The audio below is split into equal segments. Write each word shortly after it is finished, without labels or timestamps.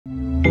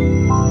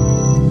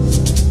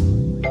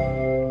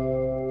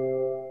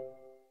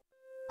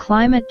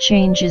Climate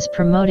change is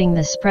promoting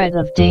the spread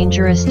of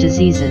dangerous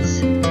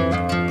diseases.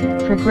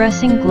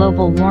 Progressing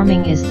global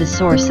warming is the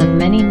source of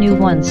many new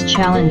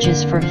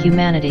challenges for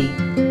humanity.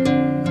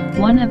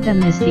 One of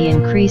them is the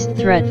increased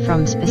threat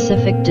from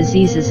specific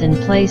diseases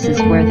in places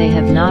where they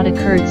have not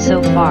occurred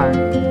so far.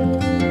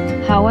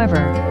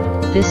 However,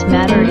 this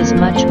matter is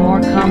much more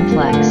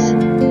complex.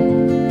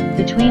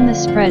 Between the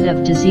spread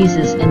of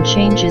diseases and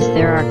changes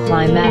there are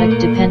climatic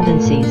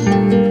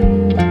dependencies.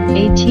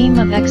 A team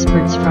of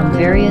experts from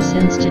various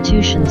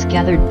institutions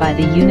gathered by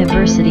the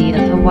University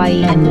of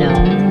Hawaii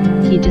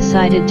in he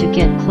decided to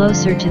get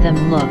closer to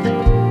them. Look.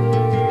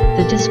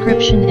 The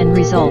description and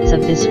results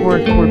of this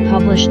work were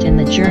published in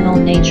the journal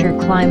Nature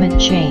Climate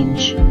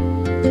Change.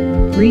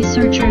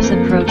 Researchers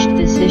approached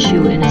this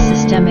issue in a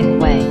systemic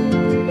way.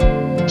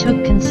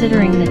 Took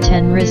considering the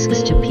 10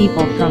 risks to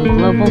people from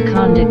global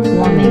conduct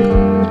warming.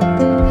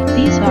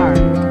 These are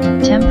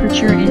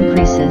temperature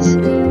increases,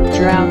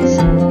 droughts,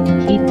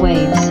 heat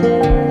waves,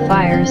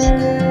 fires,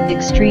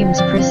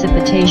 extremes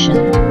precipitation,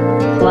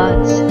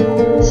 floods,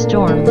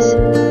 storms,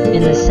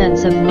 in the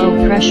sense of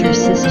low-pressure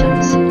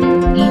systems,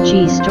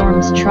 e.g.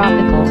 storms,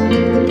 tropical,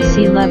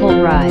 sea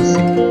level rise,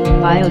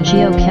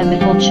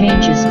 biogeochemical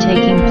changes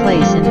taking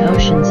place in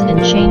oceans and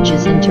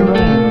changes in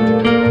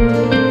terrain.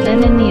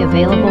 Then in the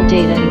available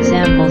data,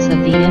 examples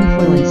of the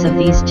influence of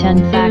these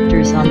 10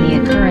 factors on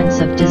the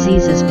occurrence of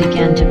diseases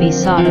began to be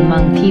sought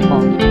among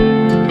people.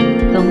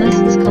 The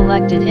lists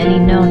collected any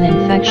known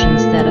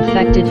infections that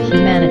affected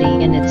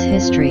humanity in its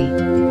history,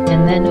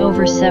 and then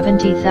over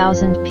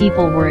 70,000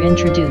 people were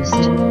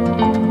introduced.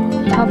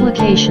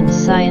 Publications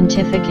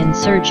scientific in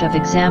search of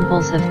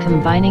examples of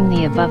combining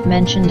the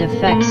above-mentioned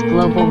effects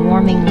global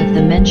warming with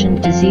the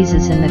mentioned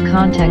diseases in the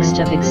context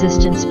of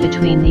existence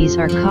between these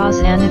are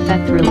cause and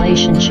effect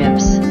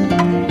relationships.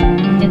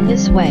 In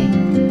this way,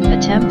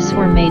 attempts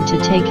were made to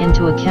take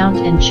into account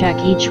and check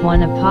each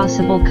one a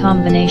possible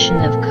combination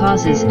of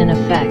causes and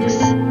effects.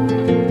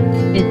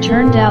 It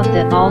turned out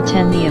that all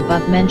 10 the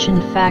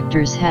above-mentioned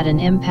factors had an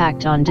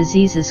impact on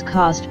diseases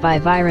caused by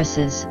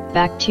viruses,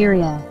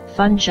 bacteria,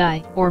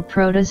 fungi, or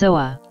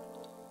protozoa.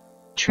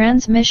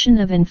 Transmission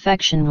of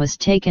infection was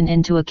taken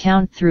into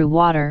account through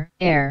water,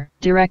 air,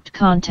 direct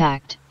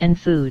contact, and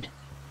food.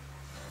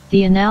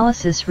 The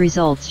analysis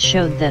results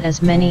showed that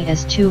as many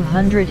as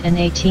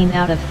 218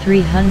 out of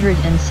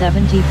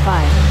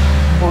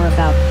 375, or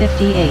about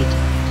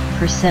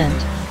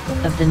 58%,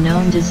 of the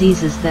known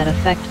diseases that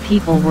affect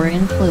people were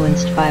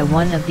influenced by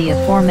one of the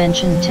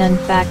aforementioned 10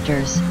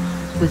 factors,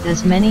 with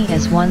as many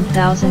as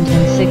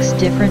 1,006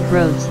 different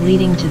roads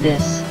leading to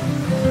this.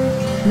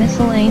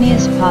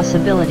 Miscellaneous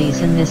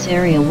possibilities in this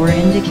area were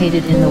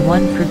indicated in the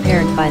one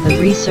prepared by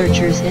the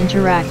researchers'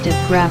 interactive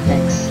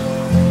graphics.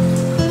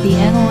 The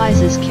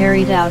analyses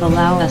carried out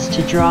allow us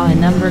to draw a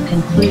number of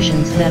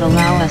conclusions that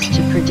allow us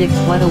to predict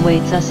what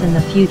awaits us in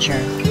the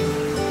future.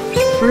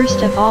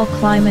 First of all,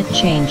 climate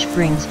change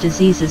brings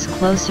diseases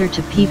closer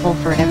to people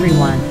for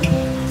everyone.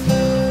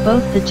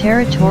 Both the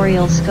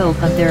territorial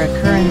scope of their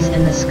occurrence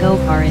and the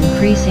scope are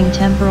increasing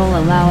temporal,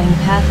 allowing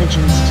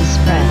pathogens to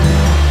spread.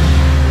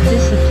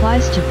 This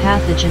applies to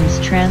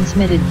pathogens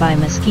transmitted by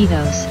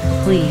mosquitoes,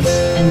 fleas,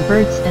 and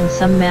birds and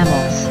some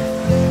mammals.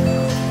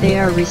 They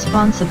are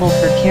responsible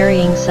for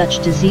carrying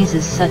such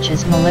diseases such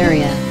as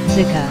malaria,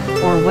 Zika,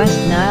 or West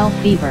Nile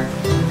fever.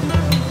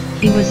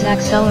 He was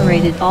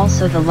accelerated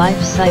also the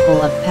life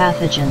cycle of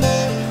pathogens.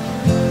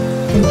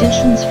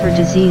 Conditions for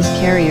disease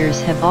carriers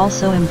have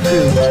also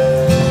improved.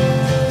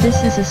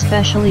 This is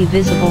especially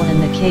visible in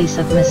the case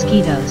of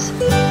mosquitoes,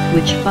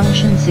 which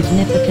function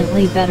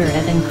significantly better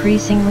at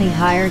increasingly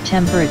higher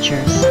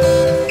temperatures.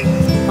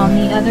 On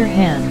the other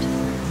hand,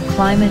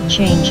 climate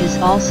change is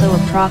also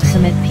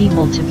approximate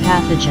people to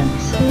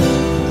pathogens.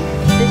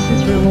 This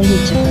is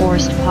related to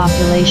forced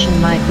population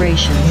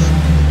migrations,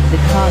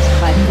 caused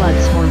by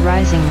floods or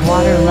rising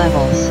water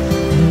levels.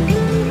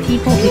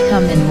 People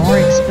become more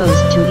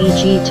exposed to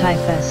e.g.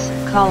 typhus,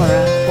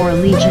 cholera, or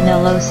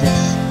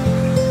legionellosis.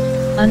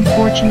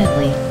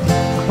 Unfortunately,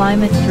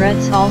 climate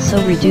threats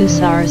also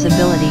reduce our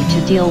ability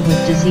to deal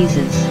with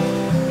diseases.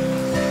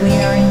 We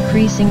are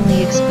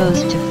increasingly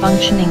exposed to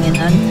functioning in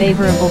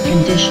unfavorable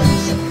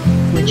conditions,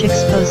 which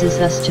exposes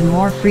us to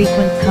more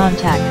frequent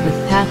contact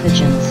with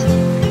pathogens.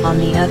 On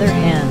the other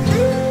hand,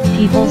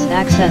 people's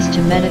access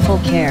to medical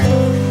care,